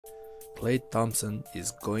Klay Thompson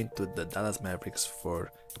is going to the Dallas Mavericks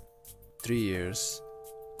for 3 years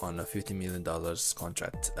on a $50 million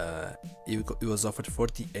contract. He was offered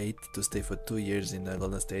 48 to stay for 2 years in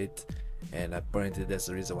Golden State, and apparently that's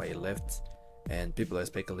the reason why he left. And people are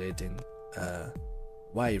speculating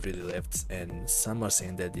why he really left, and some are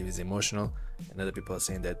saying that he was emotional, and other people are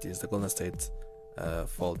saying that it's the Golden State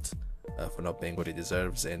fault for not paying what he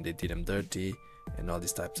deserves, and they did him dirty and all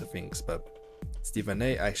these types of things. But Stephen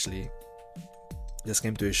A actually just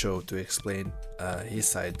came to a show to explain his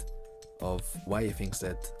side of why he thinks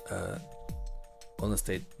that Golden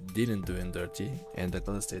State didn't do him dirty, and the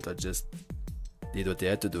Golden State just did what they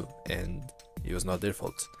had to do, and it was not their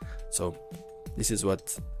fault. So this is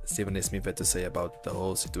what Stephen A. Smith had to say about the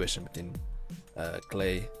whole situation between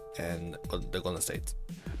Klay and the Golden State.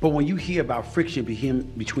 But when you hear about friction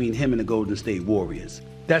between him and the Golden State Warriors,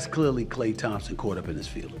 that's clearly Klay Thompson caught up in his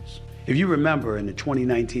feelings. If you remember in the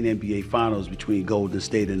 2019 NBA Finals between Golden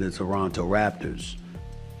State and the Toronto Raptors,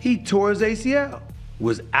 he tore his ACL,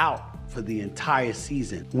 was out for the entire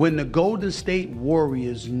season. When the Golden State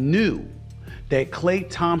Warriors knew that Klay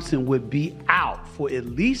Thompson would be out for at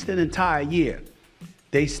least an entire year,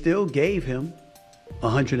 they still gave him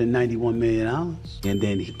 $191 million. And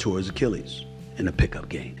then he tore his Achilles in a pickup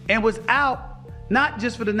game and was out not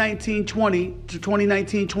just for the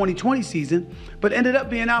 2019-2020 season, but ended up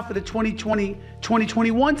being out for the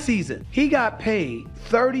 2020-2021 season. He got paid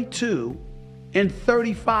 $32 and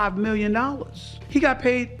 $35 million. He got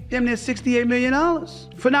paid damn near $68 million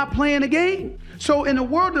for not playing a game. So in the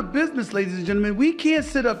world of business, ladies and gentlemen, we can't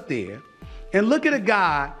sit up there and look at a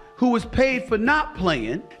guy who was paid for not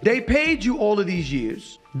playing. They paid you all of these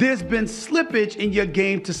years. There's been slippage in your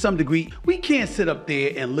game to some degree. We can't sit up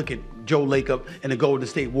there and look at Joe Lacob and the Golden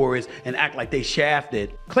State Warriors and act like they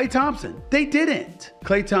shafted Klay Thompson. They didn't.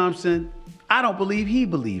 Klay Thompson, I don't believe he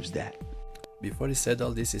believes that. Before he said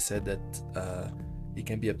all this, he said that he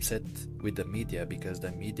can be upset with the media because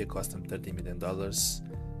the media cost him $30 million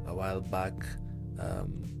a while back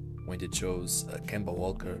when they chose Kemba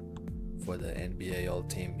Walker for the NBA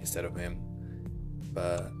All-Team instead of him.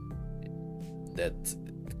 But that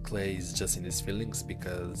Klay is just in his feelings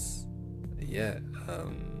because, yeah,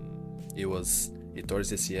 he tore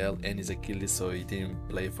his ACL and his Achilles, so he didn't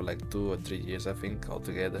play for like 2 or 3 years, I think,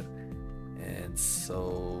 altogether. And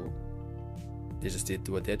so they just did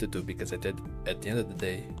what they had to do because at the end of the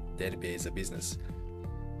day, the NBA is a business.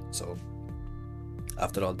 So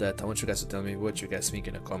after all that, I want you guys to tell me what you guys think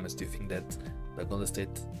in the comments. Do you think that the Golden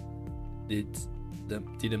State did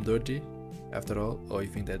them dirty after all, or you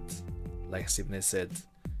think that, like Stephen A. said,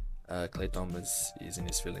 Klay Thompson is in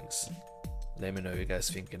his feelings? Let me know what you guys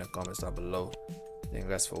think in the comments down below. Thank you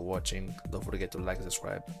guys for watching. Don't forget to like and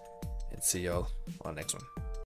subscribe, and see y'all on the next one.